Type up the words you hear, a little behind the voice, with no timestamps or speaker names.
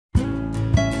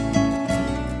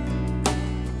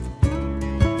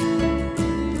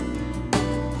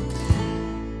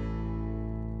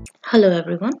Hello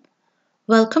everyone,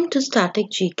 welcome to Static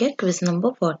GK quiz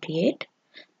number 48.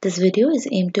 This video is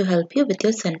aimed to help you with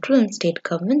your central and state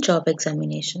government job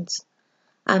examinations.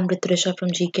 I'm Ritrisha from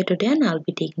GKToday and I'll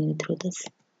be taking you through this.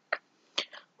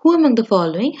 Who among the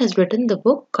following has written the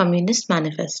book Communist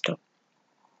Manifesto?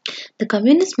 The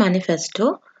Communist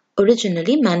Manifesto,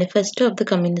 originally Manifesto of the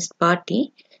Communist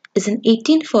Party, is an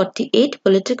 1848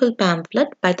 political pamphlet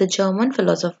by the German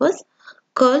philosophers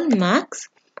Karl Marx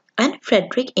and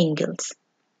Friedrich Engels.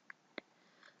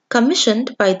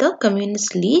 Commissioned by the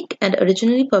Communist League and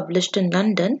originally published in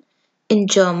London in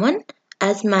German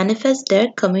as Manifest der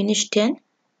Kommunistischen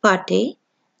Partei,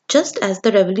 just as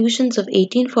the revolutions of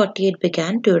 1848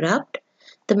 began to erupt,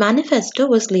 the manifesto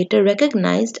was later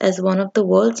recognized as one of the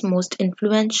world's most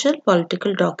influential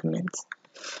political documents.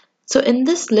 So in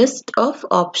this list of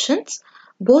options,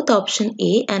 both option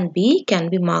A and B can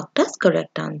be marked as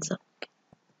correct answer.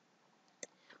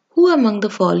 Who among the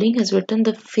following has written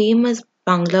the famous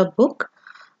Bangla Book,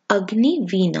 Agni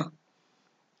Veena?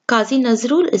 Qazi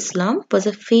Nazrul Islam was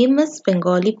a famous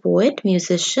Bengali poet,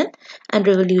 musician and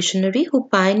revolutionary who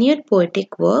pioneered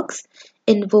poetic works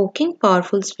invoking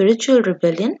powerful spiritual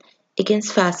rebellion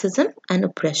against fascism and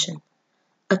oppression.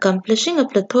 Accomplishing a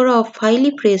plethora of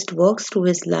highly praised works through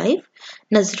his life,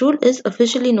 Nazrul is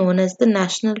officially known as the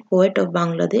national poet of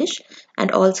Bangladesh and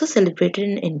also celebrated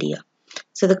in India.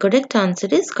 So the correct answer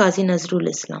is Qazi Nazrul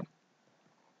Islam.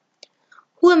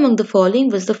 Who among the following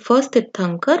was the first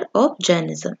Tirthankar of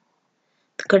Jainism?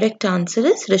 The correct answer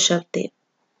is Rishabhdev.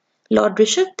 Lord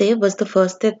Rishabhdev was the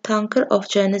first Tirthankar of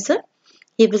Jainism.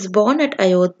 He was born at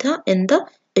Ayodhya in the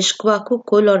Ishkwaku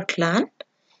Kul or clan.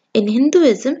 In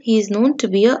Hinduism, he is known to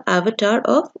be an avatar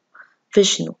of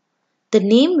Vishnu. The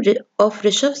name of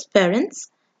Rishabh's parents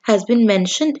has been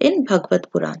mentioned in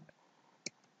Bhagavad Puran.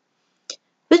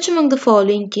 Which among the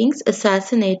following kings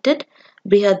assassinated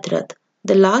Brihadrath,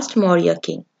 the last Maurya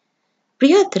king?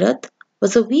 Brihadrath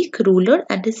was a weak ruler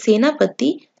and his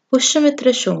Senapati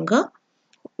Pushyamitra Shunga,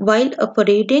 while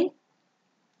parading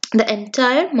the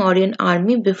entire Mauryan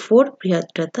army before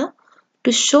Brihadratha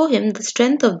to show him the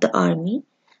strength of the army,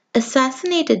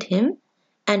 assassinated him,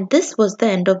 and this was the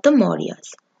end of the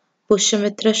Mauryas.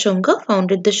 Pushyamitra Shunga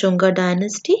founded the Shunga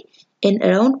dynasty in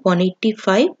around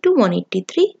 185 to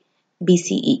 183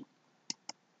 BCE.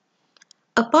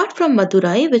 Apart from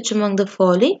Madurai, which among the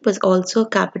following was also a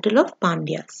capital of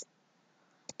Pandyas?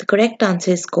 The correct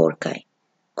answer is Korkai.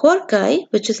 Korkai,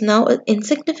 which is now an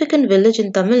insignificant village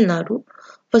in Tamil Nadu,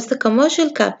 was the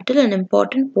commercial capital and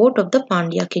important port of the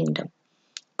Pandya kingdom.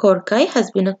 Korkai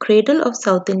has been a cradle of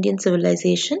South Indian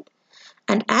civilization,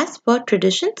 and as per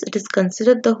traditions, it is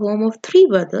considered the home of three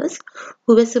brothers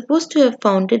who were supposed to have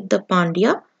founded the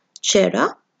Pandya,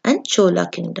 Chera, and Chola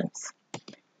kingdoms.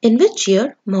 In which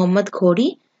year Muhammad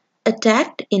Ghori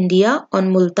attacked India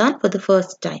on Multan for the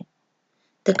first time?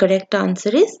 The correct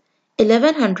answer is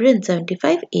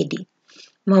 1175 AD.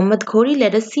 Muhammad Ghori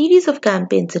led a series of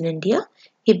campaigns in India.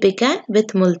 He began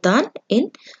with Multan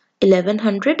in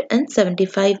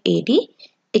 1175 AD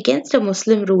against a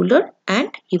Muslim ruler and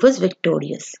he was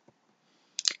victorious.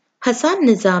 Hasan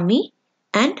Nizami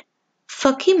and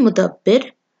Fakhi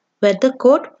Mudabbir were the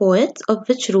court poets of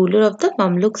which ruler of the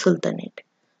Mamluk Sultanate?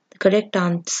 The correct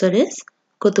answer is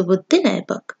Qutubuddin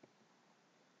Aibak.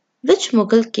 Which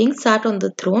Mughal king sat on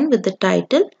the throne with the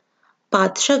title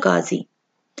Padshah Ghazi?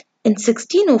 In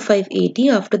 1605 AD,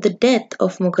 after the death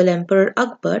of Mughal Emperor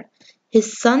Akbar,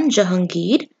 his son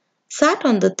Jahangir sat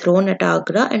on the throne at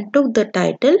Agra and took the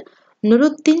title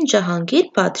Nuruddin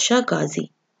Jahangir Padshah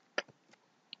Ghazi.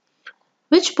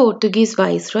 Which Portuguese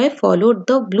Viceroy followed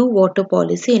the Blue Water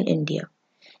policy in India?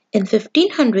 In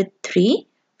 1503,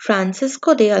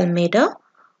 Francisco de Almeida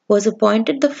was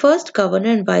appointed the first governor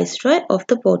and viceroy of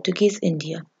the Portuguese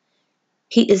India.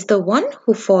 He is the one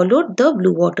who followed the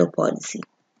Blue Water policy.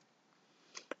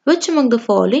 Which among the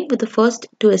following were the first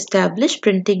to establish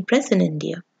printing press in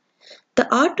India?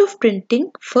 The art of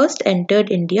printing first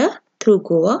entered India through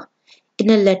Goa in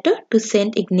a letter to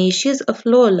Saint Ignatius of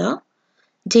Loyola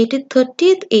dated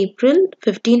 30th April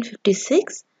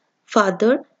 1556.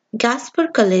 Father Gaspar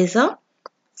Caleza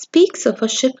speaks of a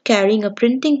ship carrying a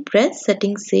printing press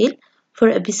setting sail for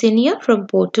Abyssinia from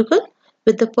Portugal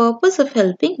with the purpose of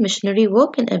helping missionary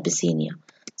work in Abyssinia.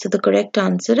 So the correct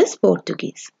answer is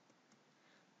Portuguese.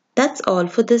 That's all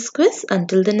for this quiz.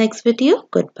 Until the next video,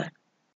 goodbye.